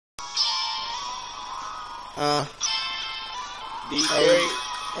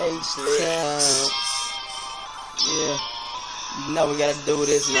H-Town. Yeah. You know we gotta do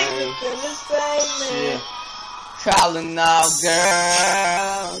this, man. Yeah. Calling all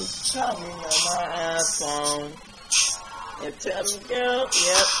girls. Call me on my iPhone. And tell me, girl,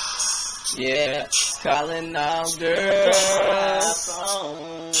 yep. Yeah. Calling all girls.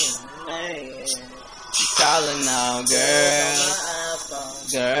 iPhone, man. Calling all girls.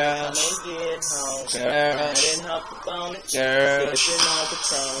 Girl, girl, I didn't hop up on it. girl, Sipping on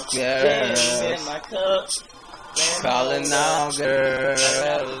Patron. girl, In my cup. calling all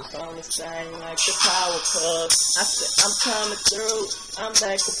girls. On this thing like the power cup. I said I'm coming through. I'm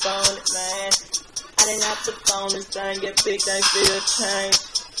back up on it, man. I didn't have to phone this thing. Get big things still change.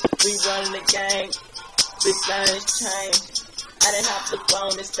 We running the game. Big things change. I didn't have to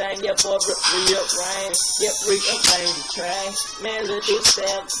phone this thing, yeah, boy, rearrange, yeah, rearrange the track, man, let's do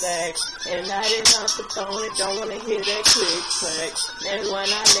step back, and I didn't have to phone it, don't wanna hear that click clack, and when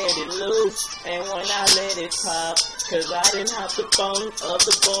I let it loose, and when I let it pop, cause I didn't have to phone it,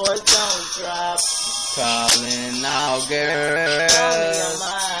 other boys don't drop. Calling all girls. Call me on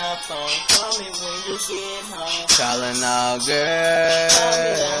my iPhone, call me when you get home. Calling all Call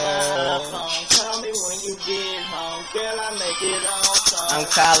me on my girls. iPhone, call me when you get home, girl, I make it on phone. I'm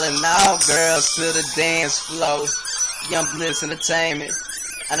calling all girls to the dance floor. Young Bliss Entertainment.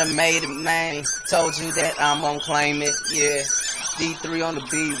 I done made it, man. Told you that I'm gonna claim it. Yeah. D3 on the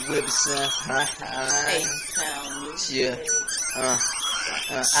beat with it, son. Yeah.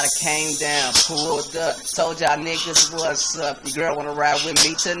 I done came down, pulled up, told y'all niggas what's up. Your girl wanna ride with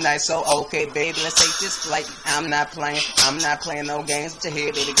me tonight, so okay, baby, let's take this flight. I'm not playing no games with your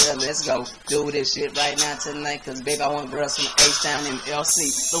head, baby girl, let's go. Do this shit right now tonight, cause baby, I want girls from H-Town and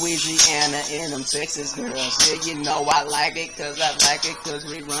LC, Louisiana, and them Texas girls. Yeah, you know I like it, cause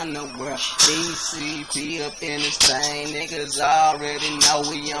we run the world. DCP up in this thing, niggas already know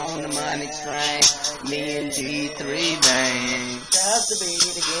we on the money train. Me and D3, bang. Got to beat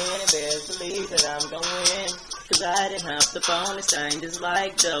it again and best believe that I'm gon' win. Cause I didn't have to phone this thing just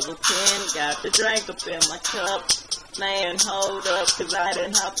like double 10. Got the drink up in my cup. Man, hold up, cause I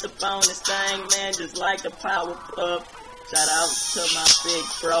didn't have to phone this thing, man, just like the power up. Shout out to my big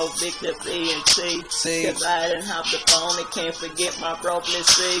bro, Big Bliss E.N.T. Cause I didn't have to phone it, can't forget my bro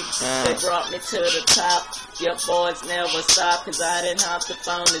Bliss E. They brought me to the top. Your boys never stop, cause I didn't have to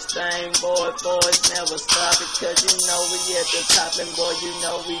phone this thing. Boys never stop, because you know we at the top, and boy, you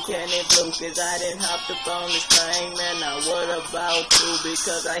know we can in blue, cause I didn't have to phone this thing, man. Now what about you?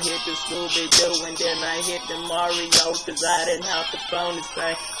 Because I hit the Scooby-Doo, and then I hit the Mario, cause I didn't have to phone this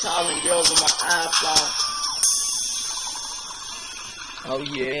thing. Calling girls on my iPhone. Oh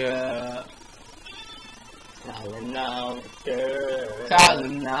yeah. Calling all girls.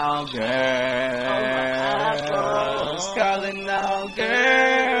 Calling all girls. Calling all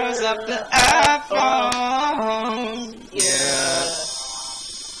girls up the iPhone. Yeah.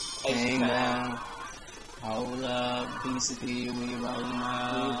 Hey now. Hold up. BCP, we rolling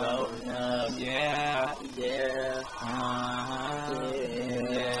up. Yeah. Yeah.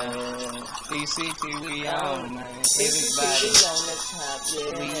 DCP, we on, man. Everybody, on the top,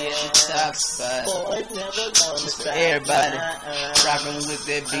 yeah. we at the top spot. Boys never gonna stop. Everybody rocking with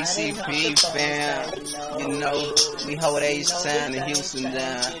that BCP fam. You know, we hold H-Town and Houston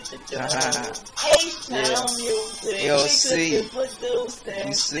down. H-Town music. LC.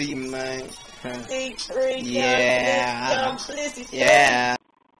 You see, man. D3, Yeah. Bliss E.N.T. Yeah.